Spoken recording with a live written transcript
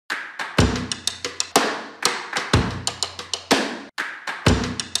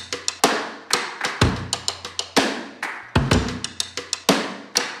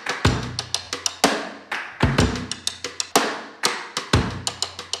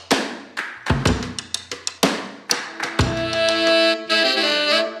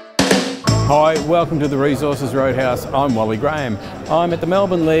Hi, welcome to the Resources Roadhouse. I'm Wally Graham. I'm at the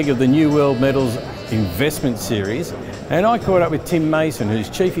Melbourne leg of the New World Metals Investment Series, and I caught up with Tim Mason, who's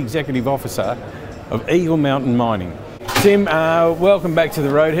Chief Executive Officer of Eagle Mountain Mining. Tim, welcome back to the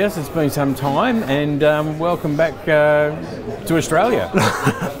Roadhouse. It's been some time, and welcome back to Australia.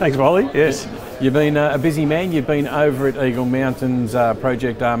 Thanks, Wally. Yes. You've been a busy man. You've been over at Eagle Mountain's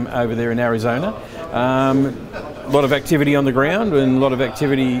project over there in Arizona. A lot of activity on the ground and a lot of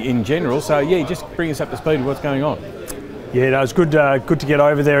activity in general. So yeah, just bring us up to speed with what's going on. Yeah, no, it's good to get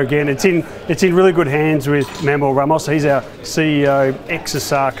over there again. It's in really good hands with Manuel Ramos. He's our CEO,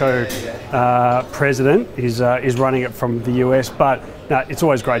 ex-Asarco president. He's running it from the US, but no, it's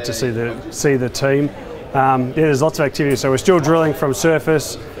always great to see the team. Yeah, there's lots of activity. So we're still drilling from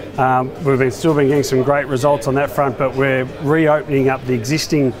surface. We've still been getting some great results on that front, but we're reopening up the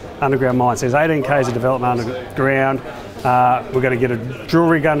existing underground mines. There's 18 k's of development underground. We're going to get a drill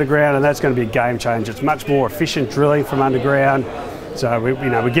rig underground, and that's going to be a game changer. It's much more efficient drilling from underground. So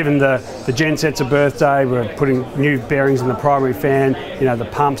we're giving the gensets a birthday. We're putting new bearings in the primary fan. The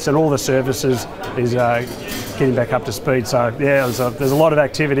pumps and all the services is getting back up to speed. So yeah, there's a lot of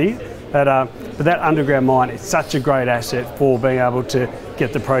activity. But that underground mine is such a great asset for being able to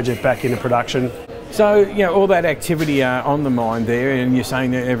get the project back into production. So, all that activity on the mine there, and you're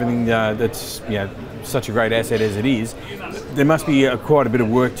saying that everything that's such a great asset as it is, there must be quite a bit of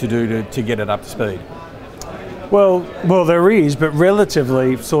work to do to get it up to speed. Well, there is, but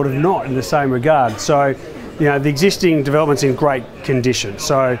relatively sort of not in the same regard. So, the existing development's in great condition.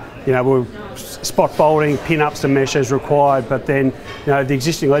 So, we're spot bolting, pin-ups and mesh as required, but then the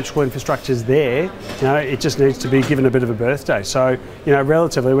existing electrical infrastructure's there. It just needs to be given a bit of a birthday. So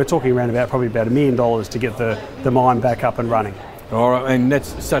relatively, we're talking around probably about $1 million to get the mine back up and running. All right, and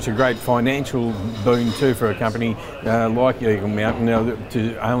that's such a great financial boon too for a company like Eagle Mountain,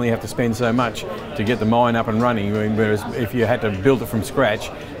 to only have to spend so much to get the mine up and running. Whereas if you had to build it from scratch,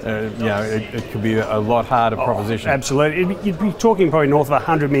 it could be a lot harder proposition. Absolutely, you'd be talking probably north of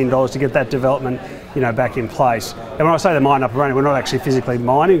 $100 million to get that development, back in place. And when I say the mine up and running, we're not actually physically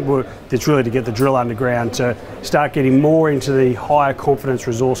mining. It's really to get the drill underground to start getting more into the higher confidence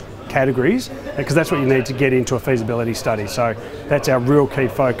resource categories, because that's what you need to get into a feasibility study. So that's our real key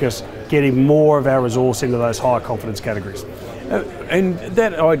focus, getting more of our resource into those higher confidence categories. And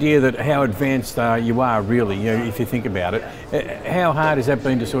that idea that how advanced you are really, if you think about it, how hard has that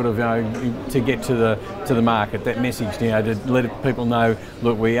been to sort of to get to the market, that message, to let people know,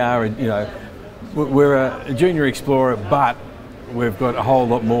 look, we are, we're a junior explorer, but we've got a whole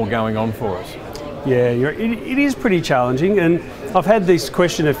lot more going on for us. Yeah, it is pretty challenging, and I've had this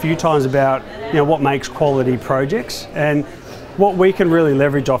question a few times about what makes quality projects, and what we can really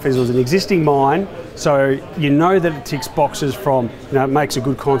leverage off is an existing mine, so that it ticks boxes from it makes a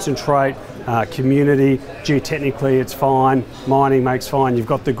good concentrate, community, geotechnically it's fine, mining makes fine, you've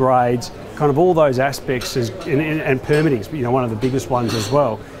got the grades, kind of all those aspects and permitting's one of the biggest ones as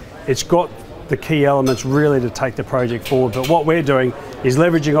well. It's got the key elements really to take the project forward, but what we're doing is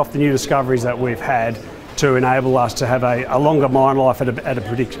leveraging off the new discoveries that we've had to enable us to have a longer mine life at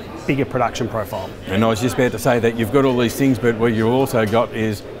a bigger production profile. And I was just about to say that you've got all these things, but what you've also got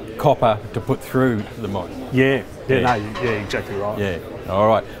is copper to put through the mine. Yeah, exactly right. Yeah, all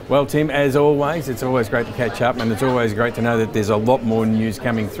right. Well, Tim, as always, it's always great to catch up, and it's always great to know that there's a lot more news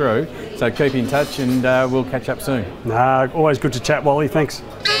coming through. So keep in touch, and we'll catch up soon. Always good to chat, Wally. Thanks.